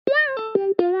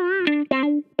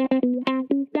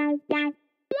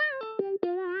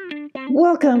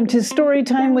Welcome to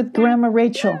Storytime with Grandma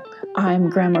Rachel. I'm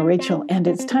Grandma Rachel, and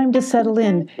it's time to settle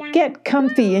in. Get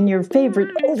comfy in your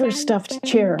favorite overstuffed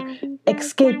chair.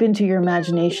 Escape into your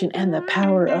imagination and the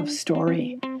power of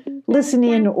story. Listen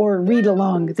in or read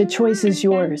along. The choice is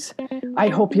yours. I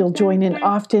hope you'll join in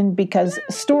often because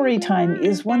story time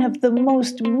is one of the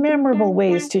most memorable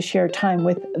ways to share time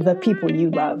with the people you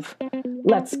love.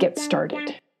 Let's get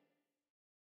started.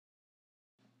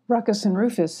 Ruckus and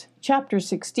Rufus, Chapter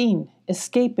 16,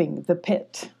 Escaping the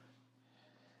Pit.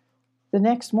 The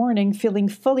next morning, feeling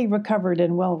fully recovered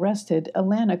and well-rested,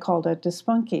 Alana called out to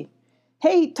Spunky.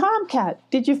 "Hey, Tomcat,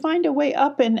 did you find a way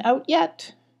up and out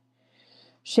yet?"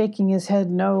 Shaking his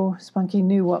head no, Spunky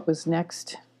knew what was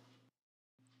next.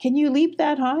 "Can you leap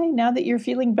that high now that you're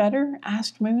feeling better?"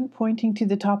 asked Moon, pointing to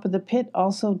the top of the pit,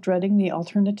 also dreading the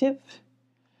alternative.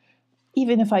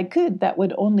 "Even if I could, that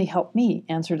would only help me,"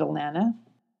 answered Alana.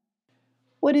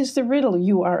 "What is the riddle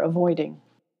you are avoiding?"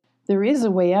 "There is a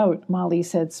way out," Molly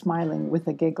said, smiling with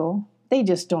a giggle. "They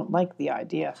just don't like the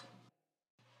idea."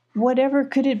 "Whatever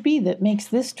could it be that makes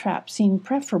this trap seem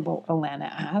preferable?"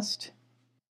 Alana asked.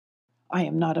 "I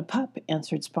am not a pup,"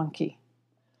 answered Spunky.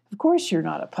 "Of course you're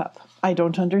not a pup. I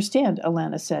don't understand,"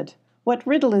 Alana said. "What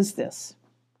riddle is this?"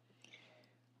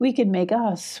 "We can make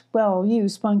us, well, you,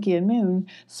 Spunky and Moon,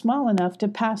 small enough to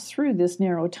pass through this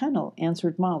narrow tunnel,"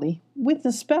 answered Molly, "with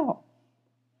a spell."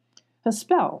 "A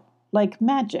spell? Like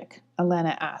magic?"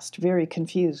 Alana asked, very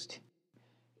confused.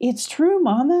 "It's true,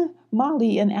 Mama.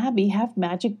 Molly and Abby have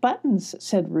magic buttons,"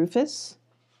 said Rufus.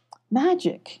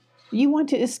 "Magic? You want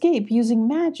to escape using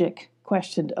magic?"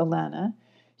 questioned Alana.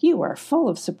 "You are full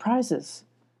of surprises.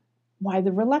 Why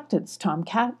the reluctance,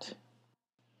 Tomcat?"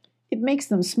 "It makes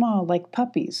them small like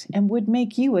puppies and would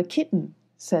make you a kitten,"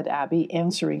 said Abby,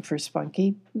 answering for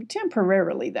Spunky.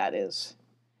 "Temporarily, that is."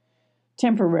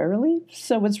 "Temporarily?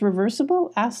 So it's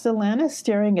reversible?" asked Alana,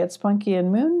 staring at Spunky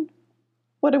and Moon.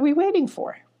 "What are we waiting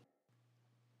for?"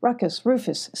 "Ruckus,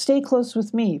 Rufus, stay close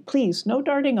with me. Please, no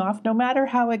darting off, no matter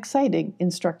how exciting,"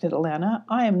 instructed Alana.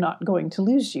 "I am not going to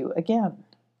lose you again."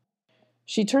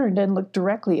 She turned and looked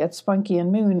directly at Spunky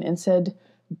and Moon and said,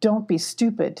 "Don't be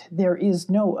stupid. There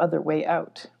is no other way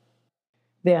out."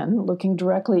 Then, looking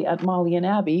directly at Molly and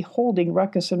Abby, holding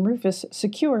Ruckus and Rufus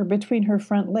secure between her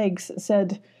front legs,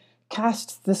 said,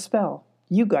 "Cast the spell.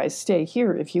 You guys stay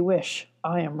here if you wish.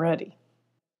 I am ready."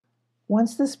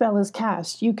 "Once the spell is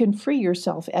cast, you can free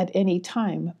yourself at any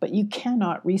time, but you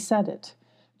cannot reset it.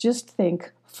 Just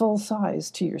think full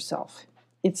size to yourself.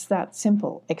 It's that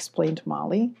simple," explained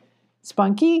Molly.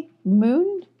 "Spunky?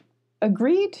 Moon?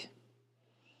 Agreed?"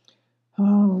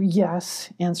 "Oh,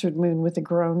 yes," answered Moon with a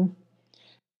groan.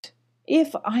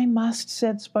 "If I must,"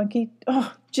 said Spunky,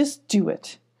 just do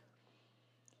it."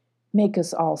 "Make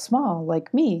us all small,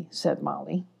 like me," said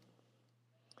Molly.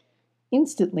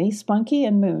 Instantly, Spunky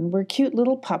and Moon were cute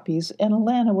little puppies, and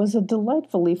Alana was a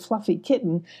delightfully fluffy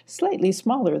kitten, slightly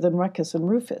smaller than Ruckus and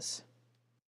Rufus.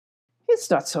 "It's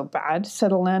not so bad,"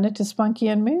 said Alana to Spunky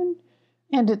and Moon.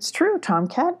 "And it's true,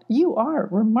 Tomcat, you are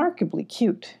remarkably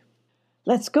cute."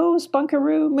 "Let's go,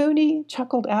 Spunkaroo, Moony,"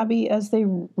 chuckled Abby as they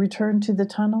returned to the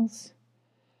tunnels.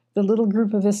 The little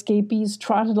group of escapees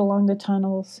trotted along the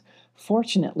tunnels.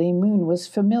 Fortunately, Moon was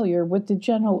familiar with the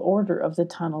general order of the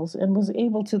tunnels and was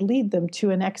able to lead them to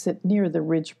an exit near the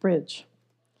ridge bridge.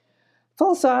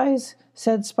 "Full size,"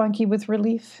 said Spunky with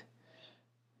relief.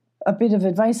 "A bit of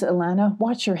advice, Alana.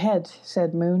 Watch your head,"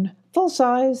 said Moon. "Full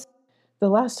size. The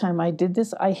last time I did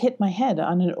this, I hit my head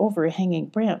on an overhanging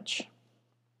branch."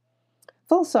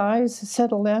 "Full size,"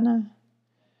 said Alana.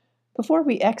 "Before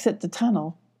we exit the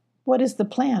tunnel, what is the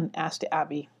plan?" asked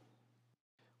Abby.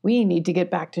 "We need to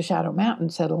get back to Shadow Mountain,"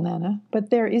 said Alana,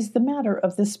 "but there is the matter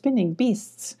of the spinning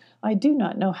beasts. I do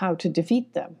not know how to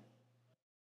defeat them."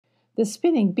 "The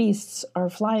spinning beasts are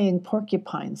flying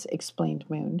porcupines," explained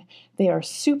Moon. "They are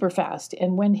super fast,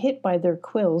 and when hit by their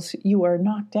quills, you are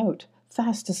knocked out,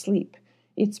 fast asleep.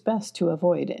 It's best to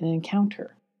avoid an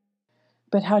encounter."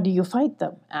 "But how do you fight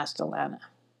them?" asked Alana.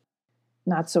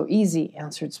 "Not so easy,"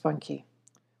 answered Spunky.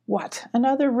 "What,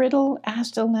 another riddle?"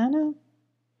 asked Alana.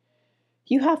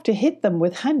 "You have to hit them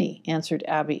with honey," answered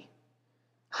Abby.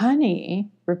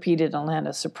 "Honey?" repeated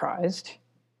Alana, surprised.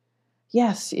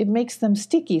 "Yes, it makes them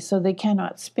sticky so they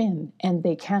cannot spin, and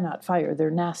they cannot fire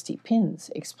their nasty pins,"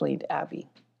 explained Abby.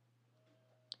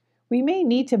 "We may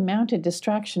need to mount a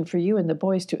distraction for you and the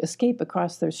boys to escape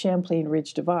across the Champlain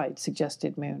Ridge Divide,"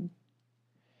 suggested Moon.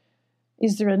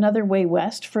 "Is there another way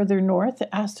west, further north?"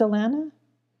 asked Alana.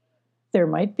 "There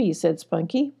might be," said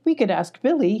Spunky. "We could ask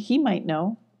Billy. He might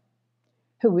know."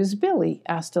 "Who is Billy?"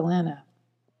 asked Alana.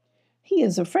 He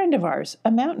is a friend of ours,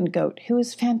 a mountain goat, who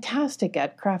is fantastic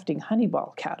at crafting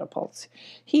honeyball catapults.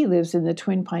 He lives in the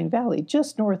Twin Pine Valley,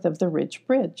 just north of the Ridge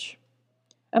Bridge.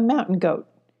 A mountain goat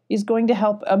is going to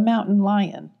help a mountain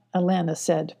lion, Alana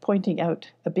said, pointing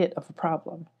out a bit of a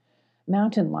problem.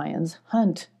 Mountain lions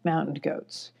hunt mountain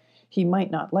goats. He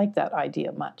might not like that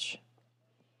idea much.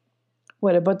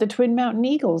 What about the Twin Mountain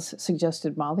Eagles,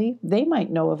 suggested Molly. They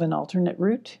might know of an alternate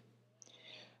route.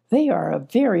 They are a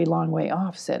very long way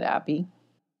off, said Abby.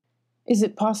 Is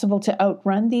it possible to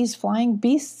outrun these flying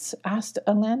beasts? Asked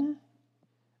Alana.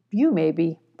 You may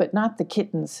be, but not the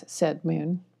kittens, said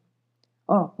Moon.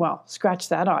 Oh, well, scratch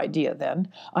that idea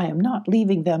then. I am not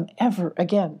leaving them ever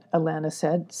again, Alana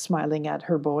said, smiling at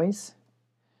her boys.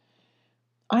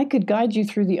 I could guide you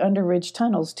through the Underridge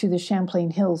tunnels to the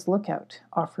Champlain Hills lookout,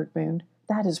 offered Moon.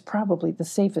 That is probably the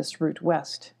safest route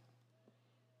west.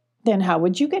 Then how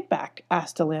would you get back?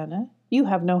 Asked Alana. You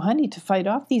have no honey to fight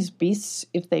off these beasts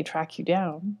if they track you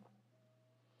down.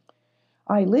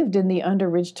 I lived in the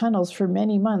Underridge tunnels for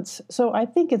many months, so I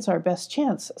think it's our best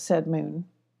chance, said Moon.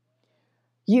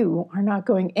 You are not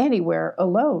going anywhere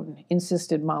alone,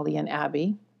 insisted Molly and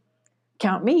Abby.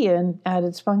 Count me in,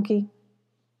 added Spunky.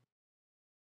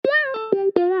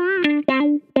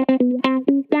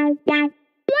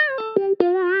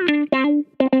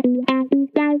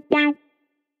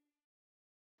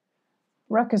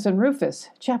 Ruckus and Rufus,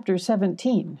 Chapter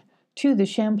 17, To the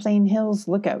Champlain Hills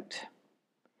Lookout.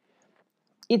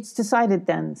 It's decided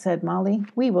then, said Molly.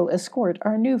 We will escort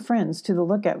our new friends to the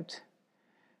lookout.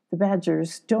 The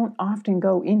badgers don't often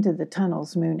go into the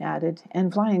tunnels, Moon added,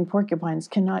 and flying porcupines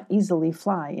cannot easily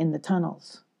fly in the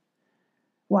tunnels.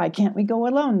 Why can't we go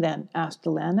alone then? Asked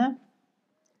Alana.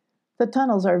 The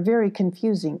tunnels are very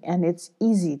confusing and it's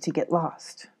easy to get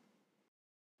lost.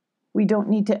 We don't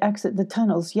need to exit the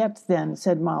tunnels yet then,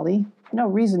 said Molly. No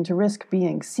reason to risk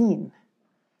being seen.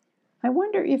 I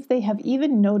wonder if they have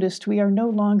even noticed we are no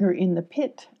longer in the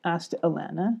pit, asked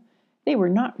Alana. They were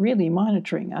not really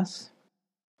monitoring us.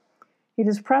 It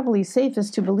is probably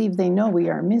safest to believe they know we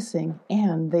are missing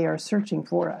and they are searching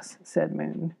for us, said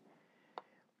Moon.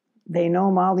 They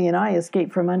know Molly and I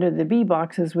escaped from under the bee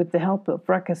boxes with the help of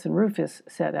Ruckus and Rufus,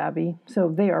 said Abby, so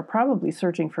they are probably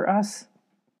searching for us.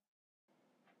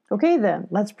 Okay then,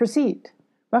 let's proceed.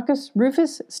 Ruckus,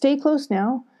 Rufus, stay close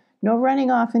now. No running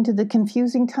off into the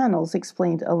confusing tunnels,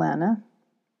 explained Alana.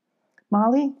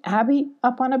 Molly, Abby,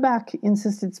 up on a back,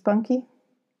 insisted Spunky.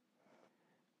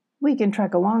 We can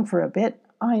trek along for a bit.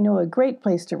 I know a great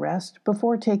place to rest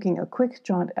before taking a quick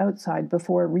jaunt outside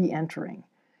before re-entering.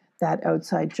 That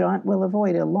outside jaunt will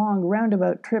avoid a long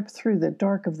roundabout trip through the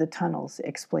dark of the tunnels,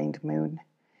 explained Moon.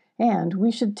 And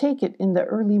we should take it in the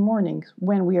early mornings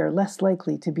when we are less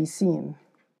likely to be seen.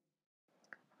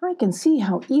 I can see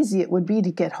how easy it would be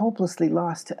to get hopelessly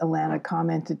lost, Alana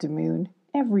commented to Moon.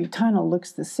 Every tunnel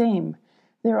looks the same.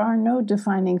 There are no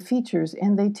defining features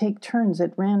and they take turns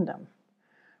at random.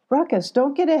 Ruckus,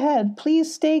 don't get ahead.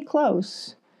 Please stay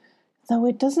close. Though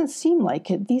it doesn't seem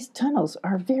like it, these tunnels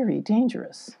are very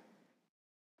dangerous.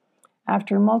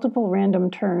 After multiple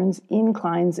random turns,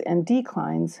 inclines, and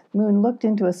declines, Moon looked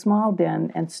into a small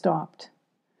den and stopped.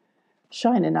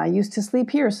 Shine and I used to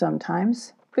sleep here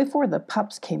sometimes, before the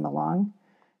pups came along,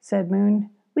 said Moon.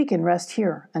 We can rest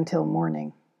here until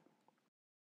morning.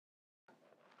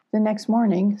 The next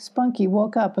morning, Spunky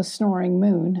woke up a snoring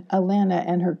Moon, Alana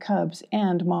and her cubs,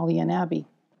 and Molly and Abby.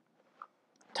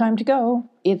 Time to go.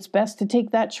 It's best to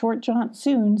take that short jaunt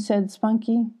soon, said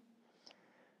Spunky.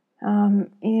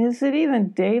 Is it even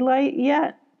daylight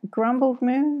yet? Grumbled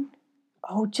Moon.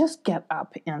 Oh, just get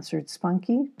up, answered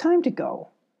Spunky. Time to go.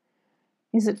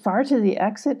 Is it far to the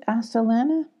exit? Asked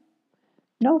Alana.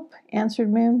 Nope,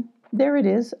 answered Moon. There it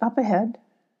is, up ahead.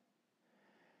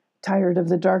 Tired of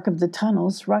the dark of the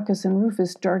tunnels, Ruckus and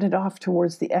Rufus darted off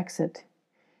towards the exit.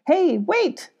 Hey,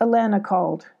 wait! Alana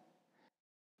called.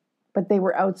 But they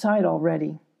were outside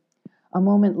already. A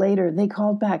moment later, they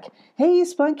called back, Hey,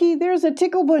 Spunky, there's a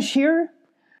tickle bush here.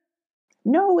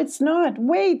 No, it's not.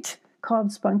 Wait,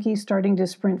 called Spunky, starting to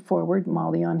sprint forward,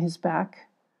 Molly on his back.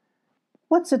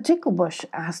 What's a tickle bush?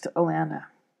 Asked Alana.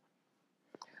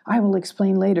 I will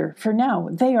explain later. For now,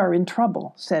 they are in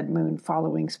trouble, said Moon,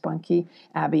 following Spunky,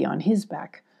 Abby on his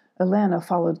back. Alana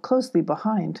followed closely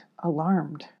behind,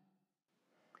 alarmed.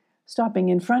 Stopping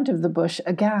in front of the bush,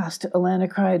 aghast, Alana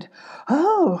cried,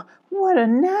 Oh, what a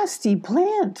nasty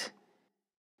plant!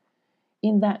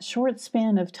 In that short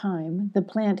span of time, the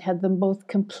plant had them both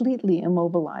completely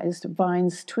immobilized,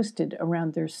 vines twisted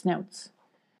around their snouts.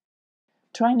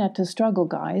 Try not to struggle,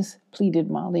 guys, pleaded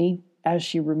Molly as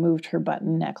she removed her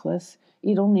button necklace.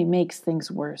 It only makes things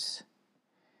worse.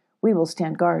 We will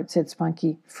stand guard, said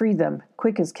Spunky. Free them,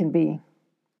 quick as can be.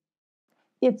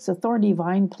 It's a thorny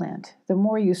vine plant. The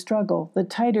more you struggle, the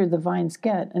tighter the vines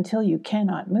get until you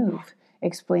cannot move,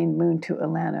 explained Moon to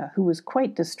Alana, who was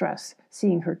quite distressed,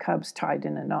 seeing her cubs tied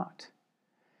in a knot.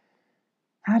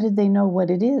 How did they know what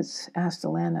it is? Asked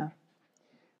Alana.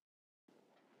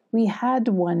 We had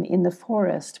one in the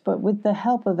forest, but with the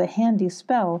help of a handy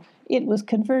spell, it was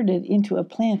converted into a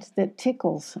plant that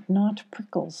tickles, not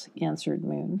prickles, answered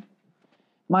Moon.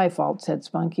 My fault, said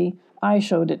Spunky. I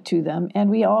showed it to them, and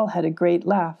we all had a great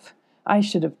laugh. I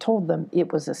should have told them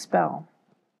it was a spell.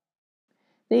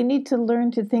 They need to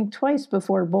learn to think twice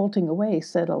before bolting away,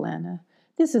 said Alana.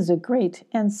 This is a great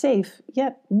and safe,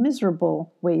 yet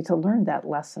miserable way to learn that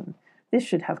lesson. This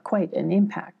should have quite an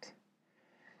impact.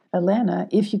 Alana,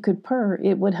 if you could purr,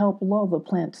 it would help lull the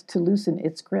plant to loosen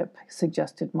its grip,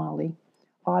 suggested Molly.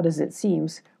 Odd as it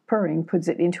seems, purring puts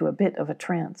it into a bit of a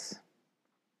trance.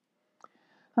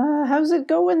 How's it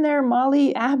going there,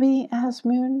 Molly, Abby? Asked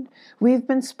Moon. We've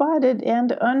been spotted,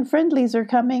 and unfriendlies are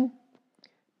coming.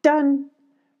 Done!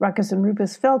 Ruckus and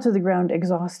Rufus fell to the ground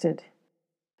exhausted.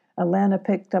 Alana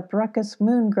picked up Ruckus,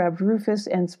 Moon grabbed Rufus,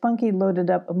 and Spunky loaded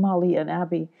up Molly and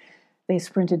Abby. They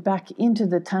sprinted back into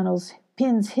the tunnels,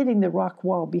 pins hitting the rock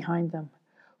wall behind them.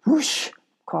 Whoosh!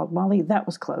 Called Molly. That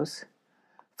was close.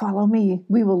 Follow me.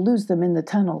 We will lose them in the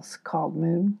tunnels, called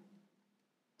Moon.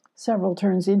 Several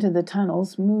turns into the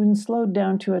tunnels, Moon slowed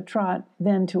down to a trot,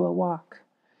 then to a walk.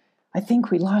 I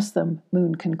think we lost them,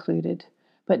 Moon concluded.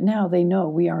 But now they know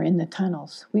we are in the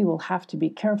tunnels. We will have to be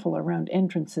careful around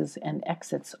entrances and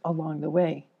exits along the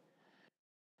way.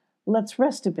 Let's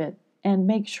rest a bit and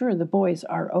make sure the boys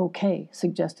are okay,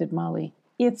 suggested Molly.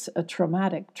 It's a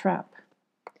traumatic trap.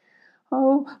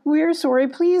 Oh, we're sorry.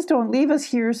 Please don't leave us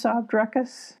here, sobbed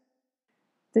Ruckus.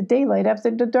 The daylight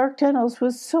after the dark tunnels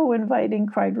was so inviting,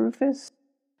 cried Rufus.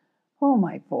 Oh,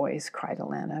 my boys, cried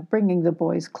Alana, bringing the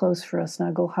boys close for a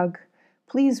snuggle hug.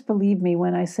 Please believe me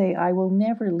when I say I will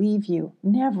never leave you,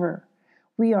 never.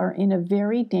 We are in a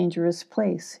very dangerous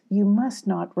place. You must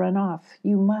not run off.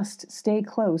 You must stay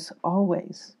close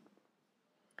always.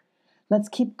 Let's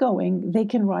keep going. They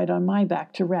can ride on my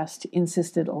back to rest,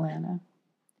 insisted Alana.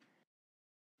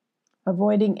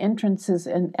 Avoiding entrances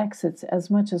and exits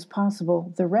as much as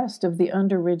possible, the rest of the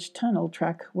Underridge Tunnel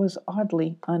trek was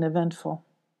oddly uneventful.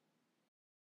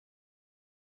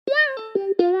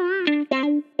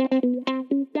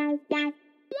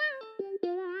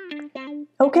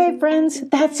 Okay, friends,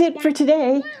 that's it for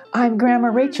today. I'm Grandma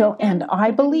Rachel, and I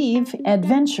believe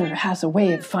adventure has a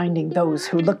way of finding those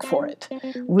who look for it.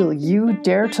 Will you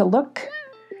dare to look?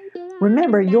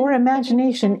 Remember, your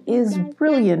imagination is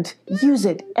brilliant. Use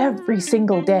it every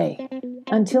single day.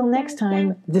 Until next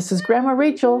time, this is Grandma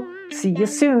Rachel. See you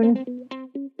soon.